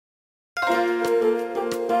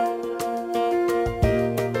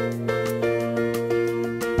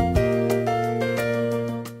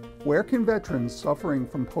Where can veterans suffering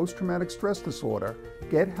from post-traumatic stress disorder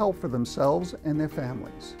get help for themselves and their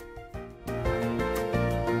families?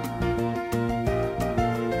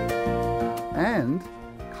 And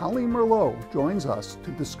Colleen Merlot joins us to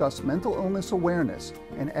discuss mental illness awareness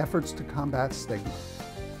and efforts to combat stigma.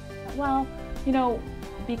 Well, you know,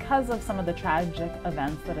 because of some of the tragic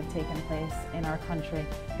events that have taken place in our country,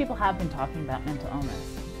 people have been talking about mental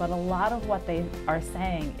illness, but a lot of what they are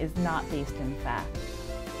saying is not based in fact.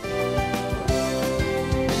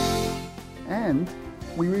 And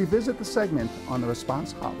we revisit the segment on the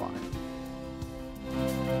response hotline.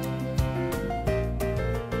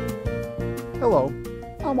 Hello,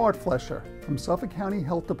 I'm Art Flesher from Suffolk County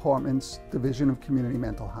Health Department's Division of Community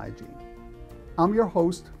Mental Hygiene. I'm your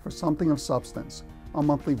host for Something of Substance, a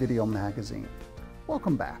monthly video magazine.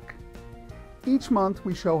 Welcome back. Each month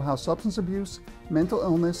we show how substance abuse, mental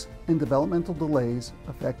illness, and developmental delays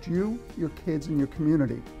affect you, your kids, and your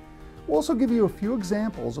community. We'll also give you a few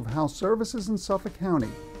examples of how services in Suffolk County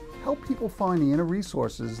help people find the inner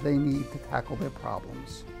resources they need to tackle their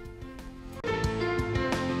problems.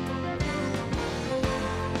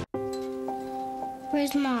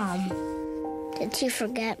 Where's Mom? Did she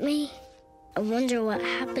forget me? I wonder what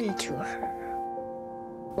happened to her.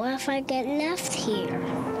 What if I get left here?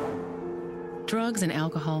 Drugs and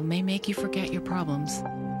alcohol may make you forget your problems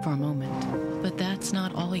for a moment, but that's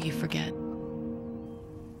not all you forget.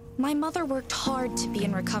 My mother worked hard to be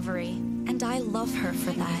in recovery, and I love her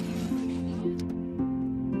for that.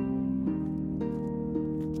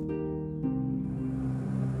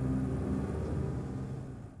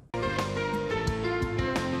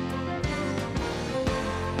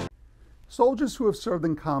 Soldiers who have served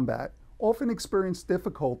in combat often experience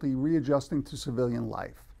difficulty readjusting to civilian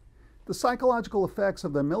life. The psychological effects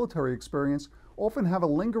of their military experience often have a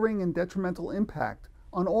lingering and detrimental impact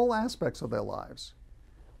on all aspects of their lives.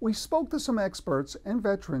 We spoke to some experts and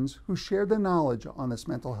veterans who shared their knowledge on this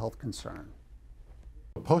mental health concern.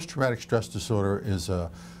 Post-traumatic stress disorder is a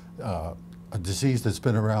disease that's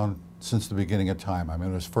been around since the beginning of time. I mean,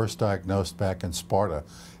 it was first diagnosed back in Sparta.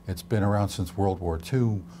 It's been around since World War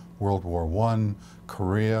II, World War I,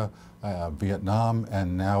 Korea, Vietnam,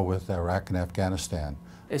 and now with Iraq and Afghanistan.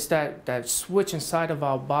 It's that switch inside of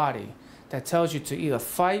our body that tells you to either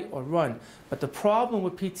fight or run. But the problem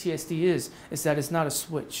with PTSD is that it's not a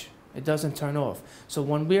switch. It doesn't turn off. So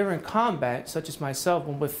when we're in combat, such as myself,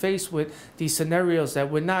 when we're faced with these scenarios that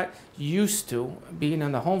we're not used to, being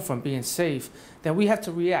on the home front, being safe, then we have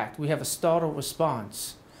to react. We have a startle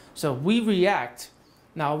response. So we react.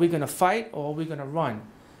 Now, are we going to fight or are we going to run?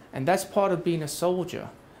 And that's part of being a soldier,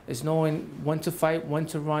 is knowing when to fight, when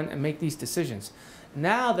to run, and make these decisions.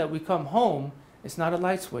 Now that we come home, it's not a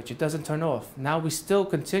light switch. It doesn't turn off. Now we still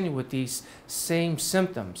continue with these same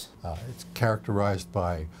symptoms. It's characterized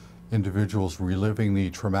by individuals reliving the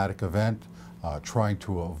traumatic event, trying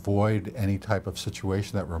to avoid any type of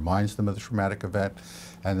situation that reminds them of the traumatic event,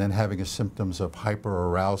 and then having symptoms of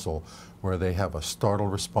hyperarousal where they have a startle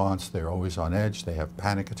response, they're always on edge, they have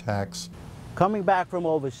panic attacks. Coming back from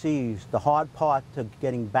overseas, the hard part to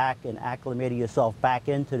getting back and acclimating yourself back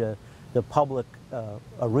into the public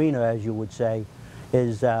arena, as you would say,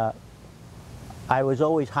 is I was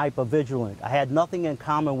always hyper-vigilant. I had nothing in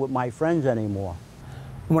common with my friends anymore.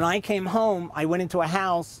 When I came home, I went into a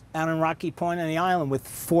house out in Rocky Point on the island with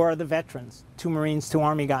 4 other veterans, 2 Marines, 2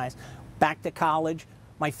 Army guys. Back to college.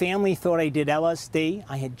 My family thought I did LSD.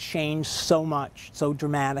 I had changed so much, so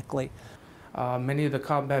dramatically. Many of the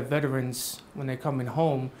combat veterans, when they're coming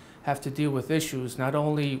home, have to deal with issues, not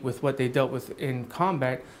only with what they dealt with in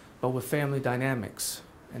combat, but with family dynamics.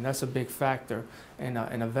 And that's a big factor in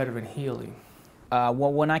a veteran healing.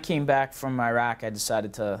 Well, when I came back from Iraq, I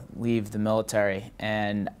decided to leave the military.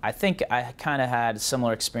 And I think I kind of had a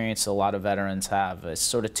similar experience a lot of veterans have. It's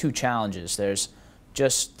sort of 2 challenges. There's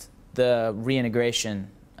just the reintegration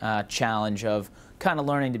challenge of kind of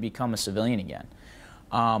learning to become a civilian again.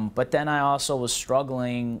 But then I also was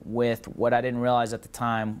struggling with what I didn't realize at the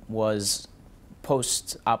time was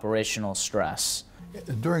post-operational stress.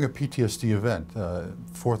 During a PTSD event,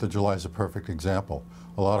 4th of July is a perfect example.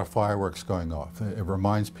 A lot of fireworks going off. It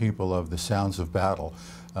reminds people of the sounds of battle.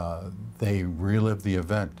 They relive the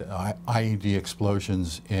event. IED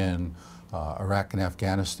explosions in Iraq and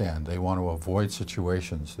Afghanistan. They want to avoid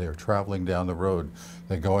situations. They're traveling down the road.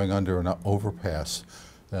 They're going under an overpass.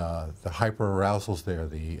 The hyperarousals there,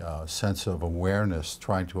 the sense of awareness,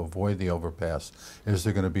 trying to avoid the overpass. Is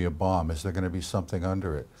there going to be a bomb? Is there going to be something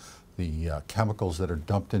under it? The chemicals that are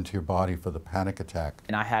dumped into your body for the panic attack.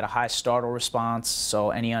 And I had a high startle response, so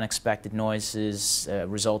any unexpected noises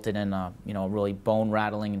resulted in a really bone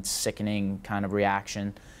rattling and sickening kind of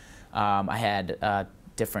reaction. I had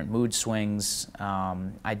different mood swings.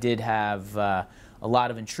 I did have a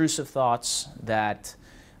lot of intrusive thoughts that,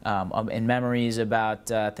 and memories about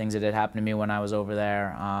things that had happened to me when I was over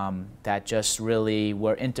there that just really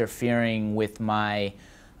were interfering with my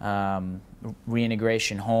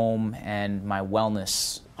reintegration home and my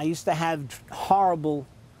wellness. I used to have horrible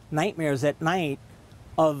nightmares at night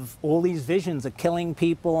of all these visions of killing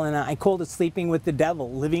people, and I called it sleeping with the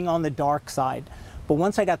devil, living on the dark side. But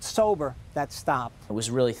once I got sober, that stopped. It was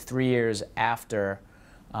really 3 years after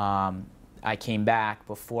I came back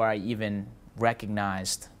before I even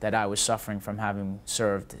recognized that I was suffering from having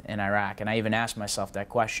served in Iraq. And I even asked myself that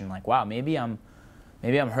question, like, wow, maybe I'm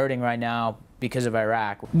hurting right now because of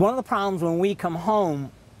Iraq. One of the problems when we come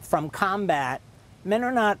home from combat, men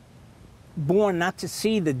are not born not to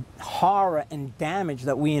see the horror and damage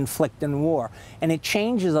that we inflict in war. And it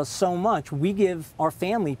changes us so much. We give our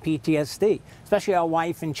family PTSD, especially our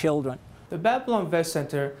wife and children. The Babylon Vet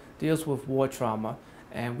Center deals with war trauma,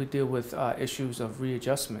 and we deal with issues of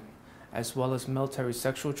readjustment, as well as military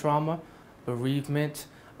sexual trauma, bereavement.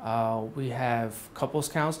 We have couples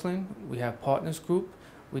counseling, we have partners group,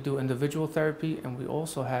 we do individual therapy, and we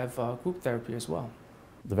also have group therapy as well.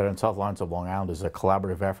 The Veterans Health Alliance of Long Island is a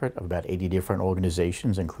collaborative effort of about 80 different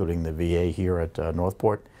organizations, including the VA here at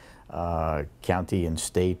Northport, county and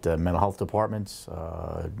state mental health departments,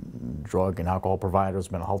 drug and alcohol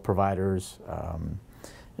providers, mental health providers,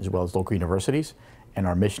 as well as local universities. And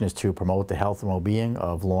our mission is to promote the health and well-being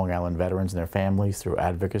of Long Island veterans and their families through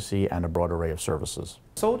advocacy and a broad array of services.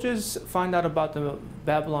 Soldiers find out about the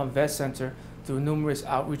Babylon Vet Center through numerous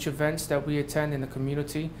outreach events that we attend in the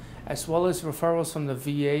community, as well as referrals from the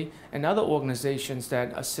VA and other organizations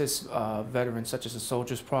that assist veterans, such as the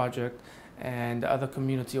Soldiers Project and other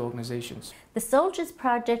community organizations. The Soldiers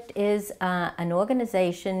Project is an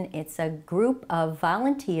organization. It's a group of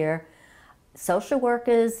volunteer social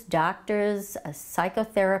workers, doctors,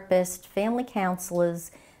 psychotherapists, family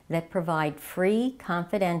counselors that provide free,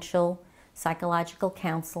 confidential psychological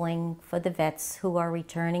counseling for the vets who are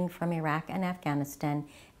returning from Iraq and Afghanistan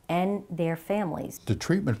and their families. The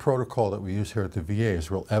treatment protocol that we use here at the VA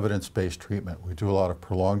is real evidence-based treatment. We do a lot of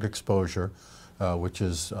prolonged exposure, which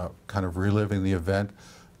is kind of reliving the event,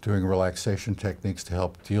 doing relaxation techniques to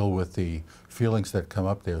help deal with the feelings that come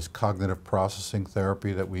up. There's cognitive processing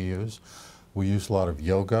therapy that we use. We use a lot of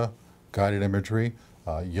yoga, guided imagery.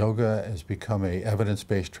 Yoga has become an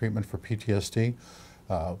evidence-based treatment for PTSD.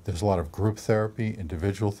 There's a lot of group therapy,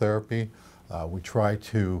 individual therapy. We try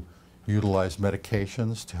to utilize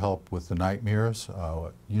medications to help with the nightmares,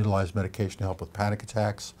 utilize medication to help with panic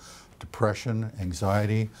attacks, depression,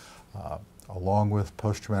 anxiety. Along with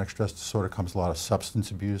post-traumatic stress disorder comes a lot of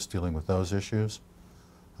substance abuse, dealing with those issues.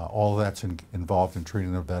 All of that's involved in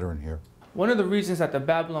treating a veteran here. One of the reasons that the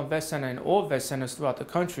Babylon Vet Center and all vet centers throughout the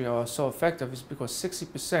country are so effective is because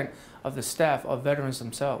 60% of the staff are veterans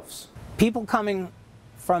themselves. People coming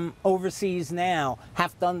from overseas now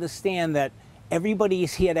have to understand that everybody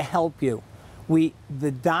is here to help you.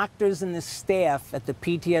 The doctors and the staff at the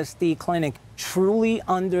PTSD clinic truly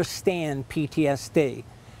understand PTSD,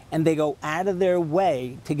 and they go out of their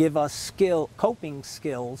way to give us coping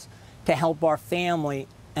skills to help our family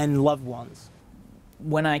and loved ones.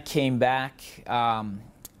 When I came back, I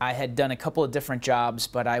had done a couple of different jobs,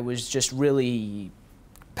 but I was just really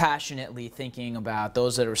passionately thinking about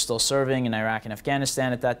those that were still serving in Iraq and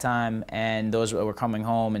Afghanistan at that time, and those that were coming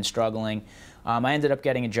home and struggling. I ended up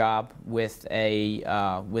getting a job with a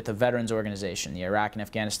veterans organization, the Iraq and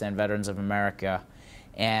Afghanistan Veterans of America,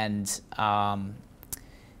 and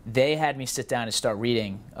they had me sit down and start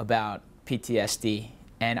reading about PTSD.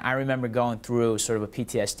 And I remember going through sort of a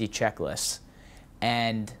PTSD checklist.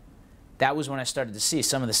 And that was when I started to see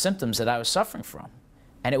some of the symptoms that I was suffering from.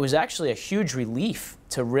 And it was actually a huge relief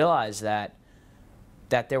to realize that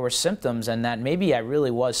there were symptoms and that maybe I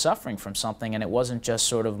really was suffering from something, and it wasn't just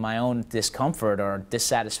sort of my own discomfort or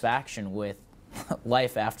dissatisfaction with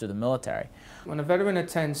life after the military. When a veteran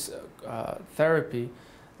attends therapy,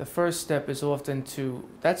 the first step is often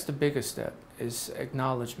that's the biggest step, is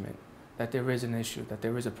acknowledgement that there is an issue, that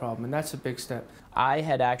there is a problem, and that's a big step. I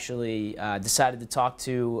had actually decided to talk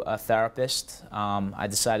to a therapist. I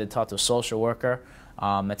decided to talk to a social worker.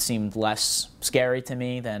 It seemed less scary to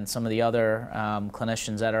me than some of the other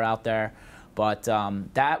clinicians that are out there. But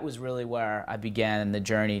that was really where I began the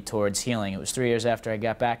journey towards healing. It was 3 years after I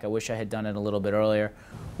got back. I wish I had done it a little bit earlier.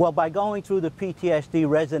 Well, by going through the PTSD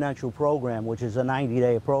residential program, which is a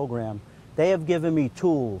 90-day program, they have given me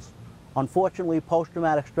tools. Unfortunately,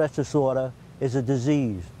 post-traumatic stress disorder is a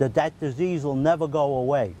disease. That disease will never go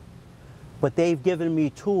away. But they've given me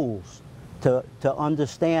tools to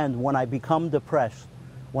understand when I become depressed,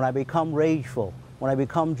 when I become rageful, when I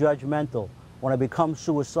become judgmental, when I become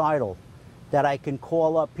suicidal, that I can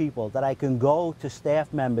call up people, that I can go to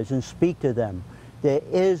staff members and speak to them. There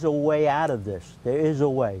is a way out of this. There is a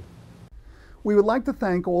way. We would like to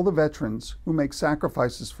thank all the veterans who make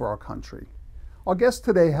sacrifices for our country. Our guests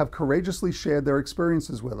today have courageously shared their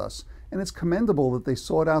experiences with us, and it's commendable that they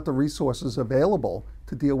sought out the resources available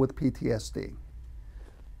to deal with PTSD.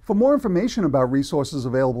 For more information about resources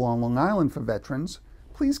available on Long Island for veterans,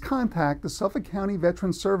 please contact the Suffolk County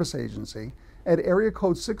Veterans Service Agency at area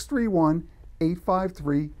code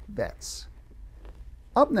 631-853-VETS.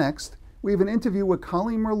 Up next, we have an interview with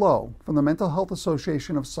Colleen Merlot from the Mental Health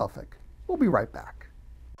Association of Suffolk. We'll be right back.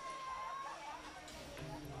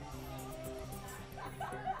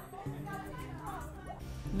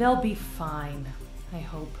 They'll be fine, I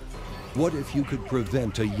hope. What if you could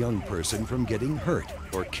prevent a young person from getting hurt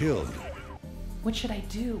or killed? What should I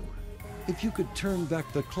do? If you could turn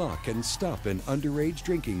back the clock and stop an underage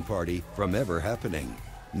drinking party from ever happening.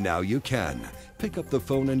 Now you can. Pick up the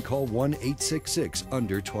phone and call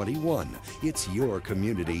 1-866-UNDER-21. It's your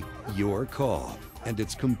community, your call, and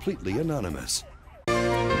it's completely anonymous.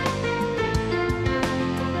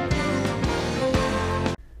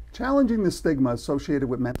 Challenging the stigma associated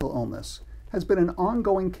with mental illness has been an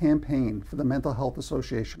ongoing campaign for the Mental Health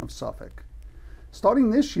Association of Suffolk.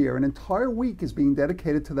 Starting this year, an entire week is being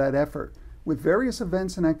dedicated to that effort, with various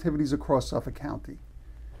events and activities across Suffolk County.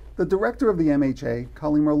 The director of the MHA,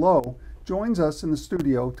 Colleen Merlot, joins us in the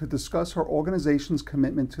studio to discuss her organization's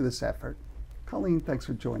commitment to this effort. Colleen, thanks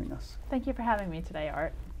for joining us. Thank you for having me today,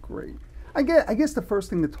 Art. Great. I guess the first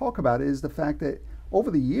thing to talk about is the fact that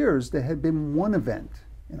over the years there had been one event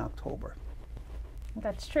in October.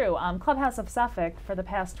 That's true. Clubhouse of Suffolk, for the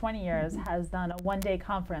past 20 years, has done a one-day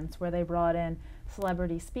conference where they brought in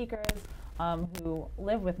celebrity speakers who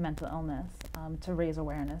live with mental illness to raise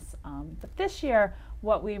awareness. But this year,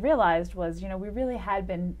 what we realized was, we really had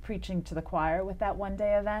been preaching to the choir with that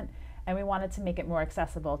one-day event, and we wanted to make it more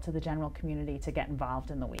accessible to the general community to get involved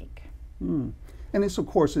in the week. And this, of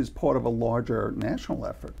course, is part of a larger national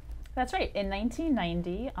effort. That's right. In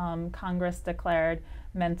 1990, Congress declared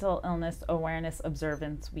Mental Illness Awareness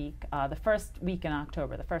Observance Week, the first week in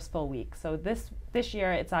October, the first full week. So this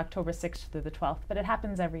year it's October 6th through the 12th, but it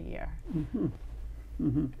happens every year.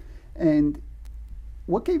 And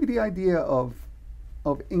what gave you the idea of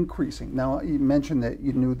increasing? Now, you mentioned that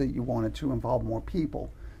you knew that you wanted to involve more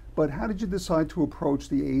people, but how did you decide to approach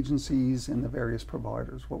the agencies and the various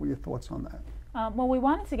providers? What were your thoughts on that? Well, we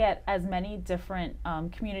wanted to get as many different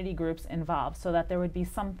community groups involved so that there would be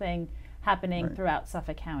something happening throughout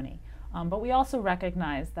Suffolk County. But we also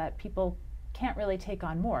recognized that people can't really take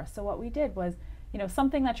on more. So what we did was,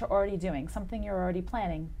 something that you're already doing, something you're already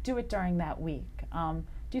planning, do it during that week.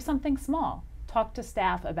 Do something small. Talk to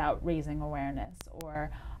staff about raising awareness,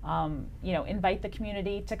 or invite the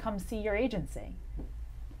community to come see your agency.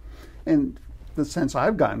 And the sense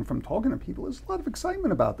I've gotten from talking to people is a lot of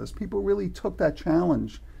excitement about this. People really took that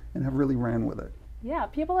challenge and have really ran with it. Yeah,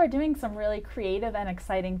 people are doing some really creative and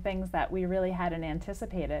exciting things that we really hadn't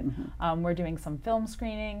anticipated. We're doing some film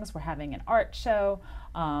screenings, we're having an art show,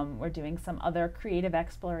 we're doing some other creative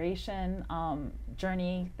exploration,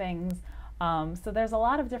 journey things. So there's a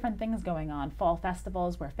lot of different things going on. Fall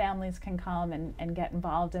festivals where families can come and get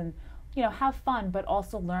involved and have fun, but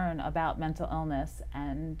also learn about mental illness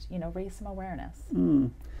and, raise some awareness.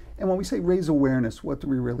 And when we say raise awareness, what do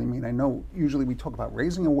we really mean? I know usually we talk about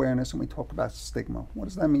raising awareness and we talk about stigma. What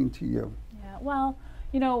does that mean to you? Yeah, well,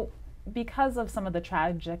 because of some of the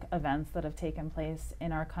tragic events that have taken place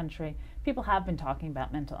in our country, people have been talking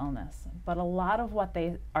about mental illness, but a lot of what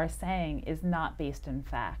they are saying is not based in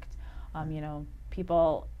fact.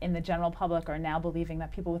 People in the general public are now believing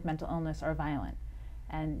that people with mental illness are violent.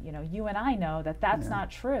 And you and I know that that's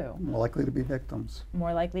not true. More likely to be victims.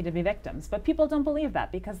 More likely to be victims. But people don't believe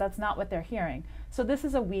that because that's not what they're hearing. So this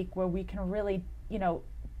is a week where we can really,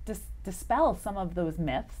 dispel some of those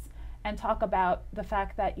myths and talk about the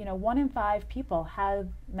fact that, 1 in 5 people have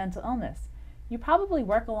mental illness. You probably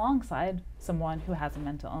work alongside someone who has a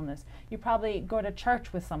mental illness. You probably go to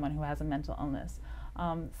church with someone who has a mental illness.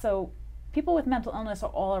 So people with mental illness are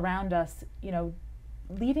all around us,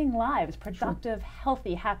 leading lives, productive,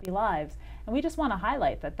 healthy, happy lives. And we just want to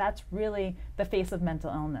highlight that that's really the face of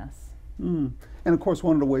mental illness. And of course,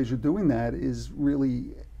 one of the ways you're doing that is really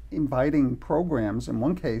inviting programs. In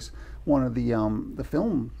one case, one of the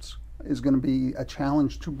films is going to be a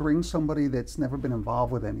challenge to bring somebody that's never been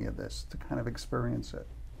involved with any of this to kind of experience it.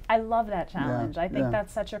 I love that challenge. I think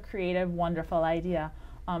that's such a creative, wonderful idea.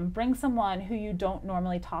 Bring someone who you don't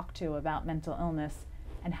normally talk to about mental illness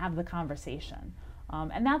and have the conversation.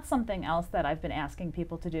 And that's something else that I've been asking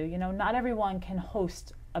people to do. You know, not everyone can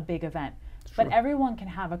host a big event, but everyone can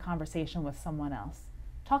have a conversation with someone else.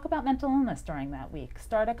 Talk about mental illness during that week.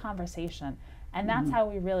 Start a conversation. And that's how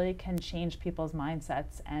we really can change people's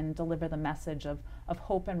mindsets and deliver the message of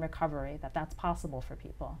hope and recovery, that that's possible for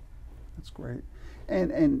people. That's great.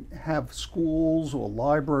 And have schools or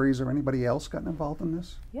libraries or anybody else gotten involved in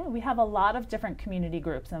this? Yeah, we have a lot of different community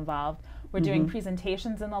groups involved. We're doing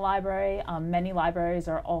presentations in the library. Many libraries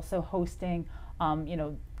are also hosting, you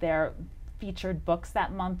know, their featured books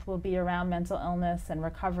that month will be around mental illness and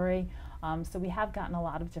recovery. So we have gotten a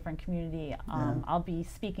lot of different community. I'll be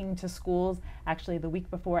speaking to schools actually the week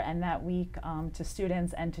before and that week to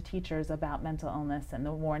students and to teachers about mental illness and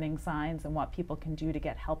the warning signs and what people can do to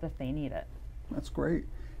get help if they need it. That's great.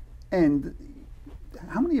 And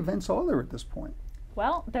how many events are there at this point?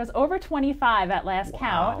 Well, there's over 25 at last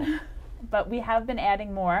count, but we have been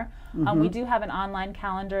adding more. We do have an online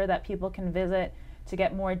calendar that people can visit to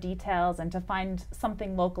get more details and to find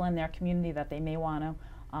something local in their community that they may want to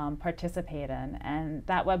participate in. And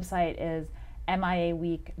that website is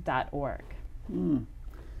miaweek.org.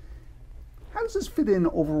 How does this fit in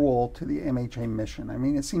overall to the MHA mission? I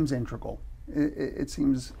mean, it seems integral. It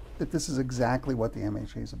seems that this is exactly what the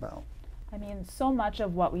MHA is about. I mean, so much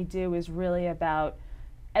of what we do is really about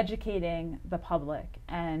educating the public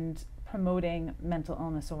and promoting mental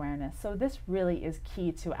illness awareness. So this really is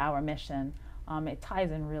key to our mission. It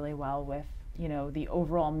ties in really well with, you know, the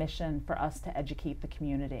overall mission for us to educate the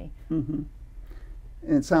community. And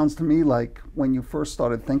it sounds to me like when you first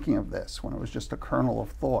started thinking of this, when it was just a kernel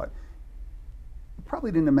of thought, you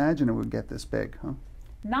probably didn't imagine it would get this big, huh?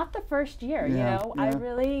 Not the first year, you know. I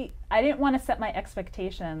didn't want to set my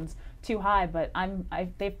expectations too high, but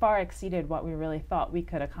they far exceeded what we really thought we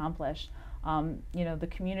could accomplish. You know, the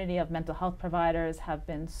community of mental health providers have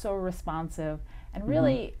been so responsive and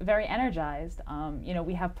really very energized. You know,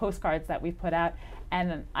 we have postcards that we've put out,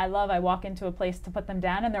 and I walk into a place to put them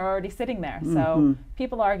down and they're already sitting there. So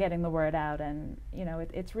people are getting the word out, and you know,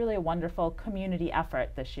 it's really a wonderful community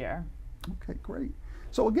effort this year. Okay, great.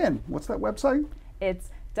 So again, what's that website?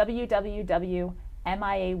 It's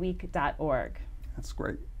www.miaweek.org. That's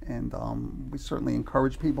great. And we certainly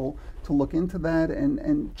encourage people to look into that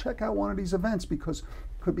and check out one of these events, because it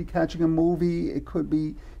could be catching a movie, it could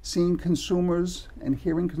be seeing consumers and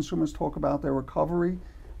hearing consumers talk about their recovery,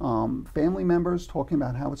 family members talking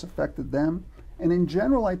about how it's affected them. And in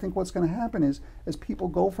general, I think what's going to happen is as people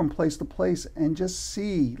go from place to place and just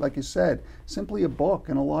see, like you said, simply a book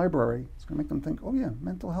in a library, it's going to make them think, oh yeah,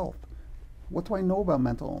 mental health. What do I know about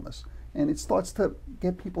mental illness? And it starts to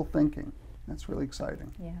get people thinking. That's really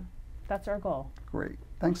exciting. Yeah, that's our goal. Great.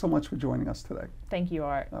 Thanks so much for joining us today. Thank you,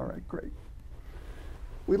 Art. All right, great.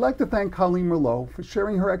 We'd like to thank Colleen Merlot for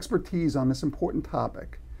sharing her expertise on this important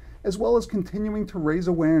topic, as well as continuing to raise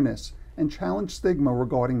awareness and challenge stigma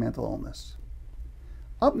regarding mental illness.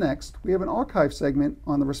 Up next, we have an archive segment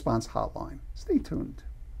on the Response Hotline. Stay tuned.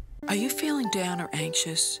 Are you feeling down or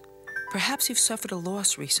anxious? Perhaps you've suffered a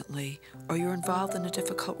loss recently, or you're involved in a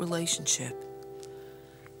difficult relationship.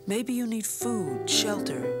 Maybe you need food,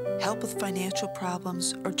 shelter, help with financial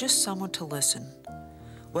problems, or just someone to listen.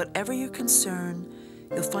 Whatever your concern,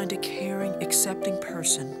 you'll find a caring, accepting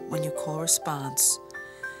person when you call Response.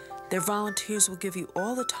 Their volunteers will give you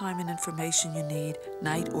all the time and information you need,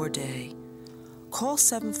 night or day. Call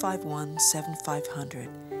 751-7500.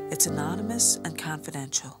 It's anonymous and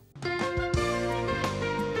confidential.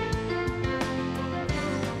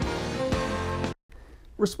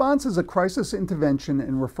 Response is a crisis intervention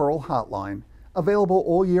and referral hotline available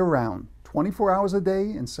all year round, 24 hours a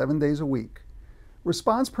day and 7 days a week.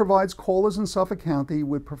 Response provides callers in Suffolk County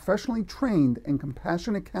with professionally trained and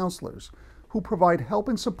compassionate counselors who provide help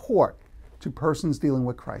and support to persons dealing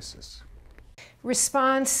with crisis.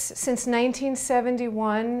 Response since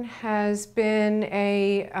 1971 has been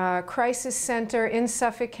a crisis center in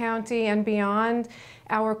Suffolk County and beyond.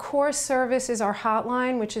 Our core service is our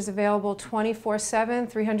hotline, which is available 24/7,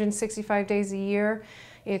 365 days a year.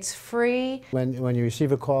 It's free. When you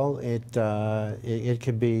receive a call, it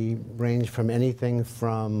could be range from anything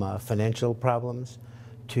from financial problems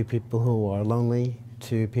to people who are lonely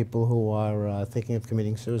to people who are thinking of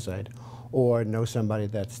committing suicide or know somebody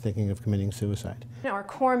that's thinking of committing suicide. Our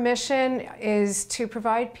core mission is to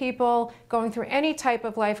provide people going through any type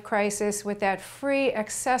of life crisis with that free,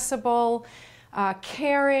 accessible,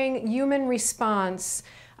 caring human response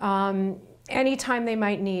anytime they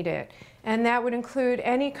might need it. And that would include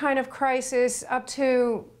any kind of crisis up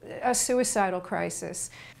to a suicidal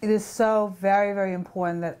crisis. It is so very, very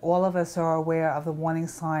important that all of us are aware of the warning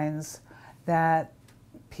signs that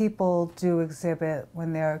people do exhibit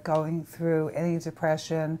when they're going through any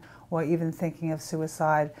depression or even thinking of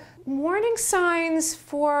suicide. Warning signs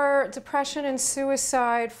for depression and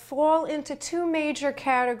suicide fall into two major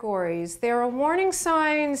categories. There are warning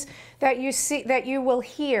signs that you will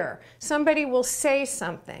hear. Somebody will say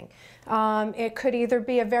something. It could either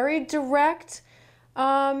be a very direct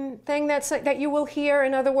thing that you will hear.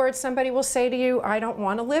 In other words, somebody will say to you, "I don't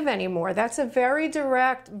want to live anymore." That's a very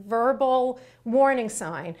direct verbal warning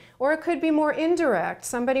sign. Or it could be more indirect.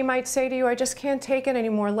 Somebody might say to you, "I just can't take it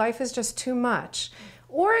anymore. Life is just too much."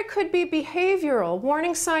 Or it could be behavioral.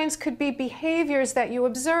 Warning signs could be behaviors that you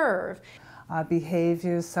observe.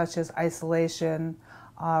 Behaviors such as isolation,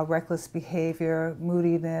 reckless behavior,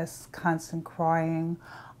 moodiness, constant crying,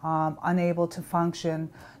 unable to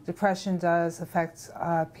function. Depression does affect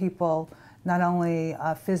people not only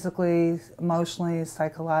physically, emotionally,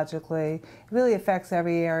 psychologically. It really affects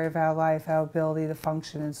every area of our life, our ability to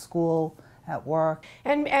function in school, at work.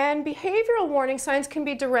 And behavioral warning signs can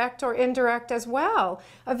be direct or indirect as well.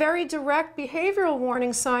 A very direct behavioral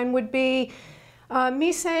warning sign would be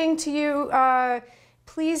me saying to you,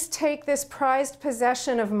 "Please take this prized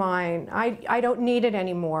possession of mine. I don't need it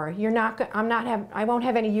anymore. I won't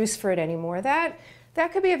have any use for it anymore."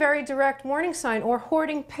 That could be a very direct warning sign, or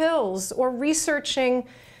hoarding pills, or researching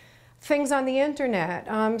things on the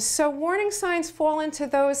internet. So warning signs fall into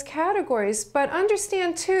those categories, but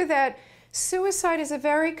understand too that suicide is a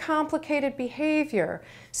very complicated behavior.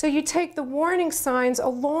 So you take the warning signs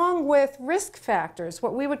along with risk factors,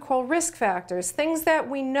 what we would call risk factors, things that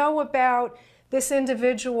we know about this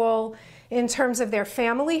individual in terms of their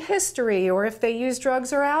family history, or if they use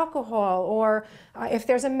drugs or alcohol, or if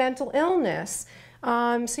there's a mental illness.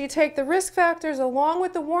 So you take the risk factors along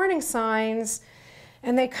with the warning signs,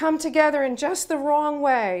 and they come together in just the wrong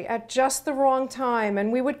way at just the wrong time,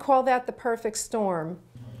 and we would call that the perfect storm.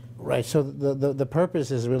 Right, so the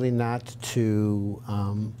purpose is really not to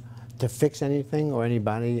fix anything or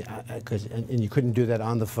anybody, and you couldn't do that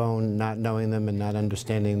on the phone, not knowing them and not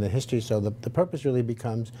understanding the history. So the purpose really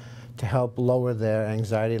becomes to help lower their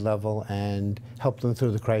anxiety level and help them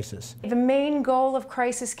through the crisis. The main goal of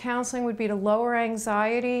crisis counseling would be to lower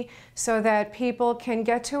anxiety so that people can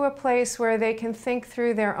get to a place where they can think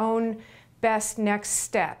through their own best next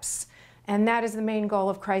steps. And that is the main goal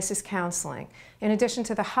of crisis counseling. In addition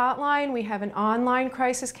to the hotline, we have an online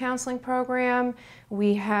crisis counseling program.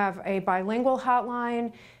 We have a bilingual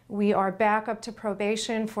hotline. We are back up to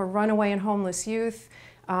probation for runaway and homeless youth.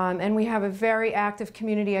 And we have a very active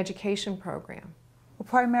community education program. Well,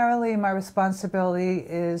 primarily my responsibility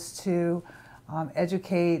is to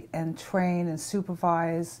educate and train and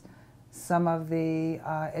supervise some of the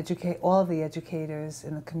all of the educators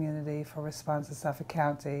in the community for response to Suffolk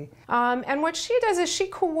County. And what she does is she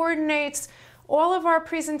coordinates all of our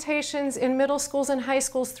presentations in middle schools and high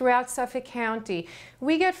schools throughout Suffolk County.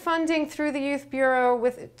 We get funding through the Youth Bureau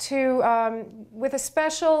with a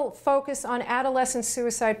special focus on adolescent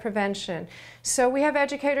suicide prevention. So we have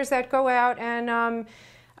educators that go out and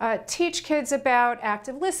teach kids about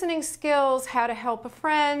active listening skills, how to help a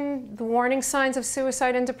friend, the warning signs of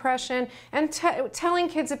suicide and depression, and telling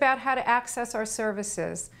kids about how to access our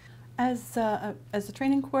services. As a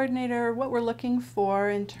training coordinator, what we're looking for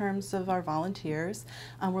in terms of our volunteers,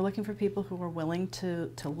 we're looking for people who are willing to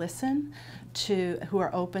listen, who are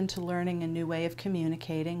open to learning a new way of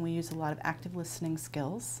communicating. We use a lot of active listening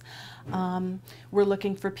skills. We're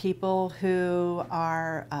looking for people who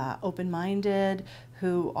are open-minded,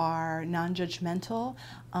 who are non-judgmental,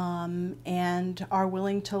 and are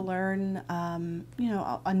willing to learn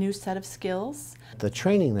a new set of skills. The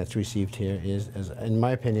training that's received here is, in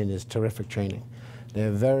my opinion, is terrific training.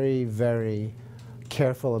 They're very, very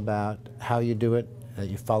careful about how you do it, that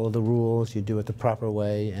you follow the rules, you do it the proper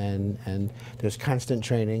way, and there's constant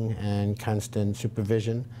training and constant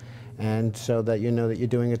supervision, and so that you know that you're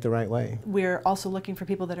doing it the right way. We're also looking for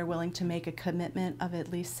people that are willing to make a commitment of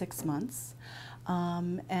at least 6 months.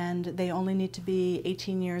 And they only need to be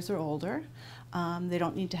 18 years or older. They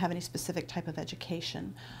don't need to have any specific type of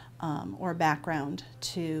education or background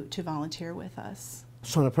to volunteer with us.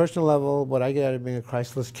 So on a personal level, what I get out of being a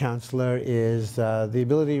crisis counselor is the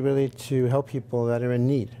ability really to help people that are in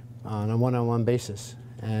need on a one-on-one basis.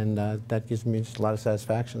 And that gives me just a lot of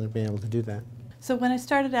satisfaction in being able to do that. So when I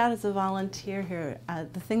started out as a volunteer here,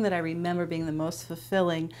 the thing that I remember being the most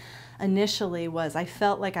fulfilling initially was I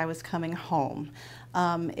felt like I was coming home.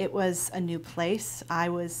 It was a new place. I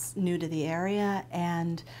was new to the area,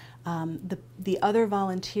 and The other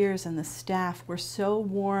volunteers and the staff were so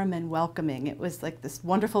warm and welcoming. It was like this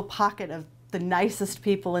wonderful pocket of the nicest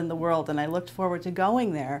people in the world, and I looked forward to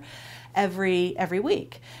going there every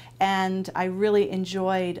week. And I really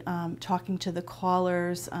enjoyed talking to the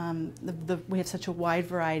callers. We have such a wide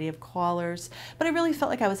variety of callers, but I really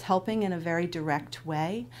felt like I was helping in a very direct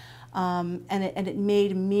way. And it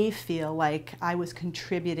made me feel like I was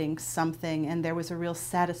contributing something, and there was a real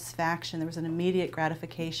satisfaction. There was an immediate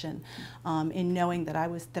gratification in knowing that I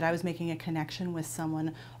was making a connection with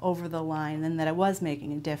someone over the line, and that I was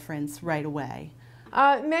making a difference right away.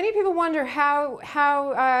 Many people wonder how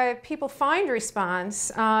people find response,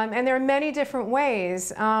 and there are many different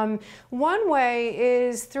ways. One way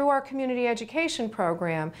is through our community education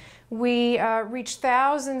program. We reach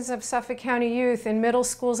thousands of Suffolk County youth in middle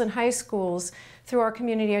schools and high schools through our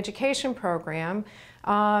community education program.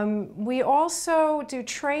 We also do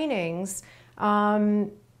trainings 2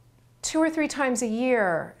 or 3 times a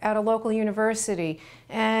year at a local university,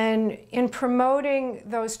 and in promoting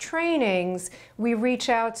those trainings we reach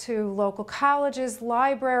out to local colleges,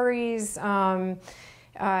 libraries,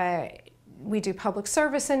 we do public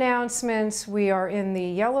service announcements, we are in the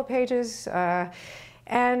Yellow Pages,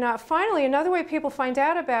 and finally another way people find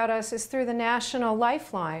out about us is through the National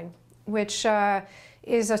Lifeline, which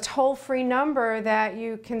is a toll-free number that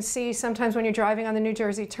you can see sometimes when you're driving on the New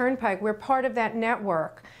Jersey Turnpike. We're part of that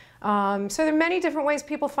network. So there are many different ways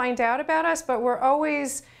people find out about us, but we're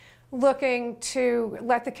always looking to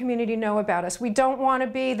let the community know about us. We don't want to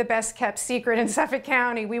be the best kept secret in Suffolk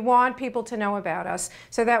County. We want people to know about us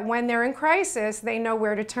so that when they're in crisis, they know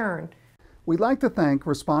where to turn. We'd like to thank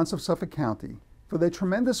Response of Suffolk County for their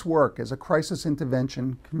tremendous work as a crisis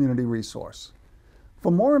intervention community resource.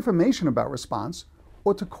 For more information about Response,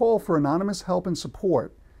 or to call for anonymous help and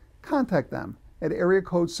support, contact them at area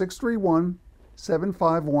code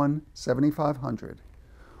 631-751-7500,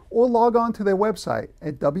 or log on to their website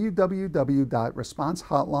at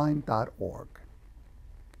www.responsehotline.org.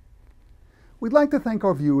 We'd like to thank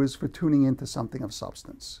our viewers for tuning in to Something of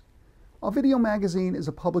Substance. Our video magazine is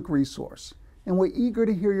a public resource, and we're eager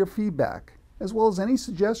to hear your feedback, as well as any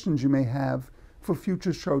suggestions you may have for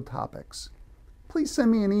future show topics. Please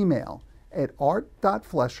send me an email at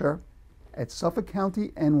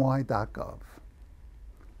art.flesher@suffolkcountiny.gov.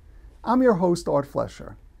 I'm your host, Art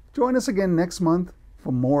Flesher. Join us again next month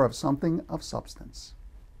for more of Something of Substance.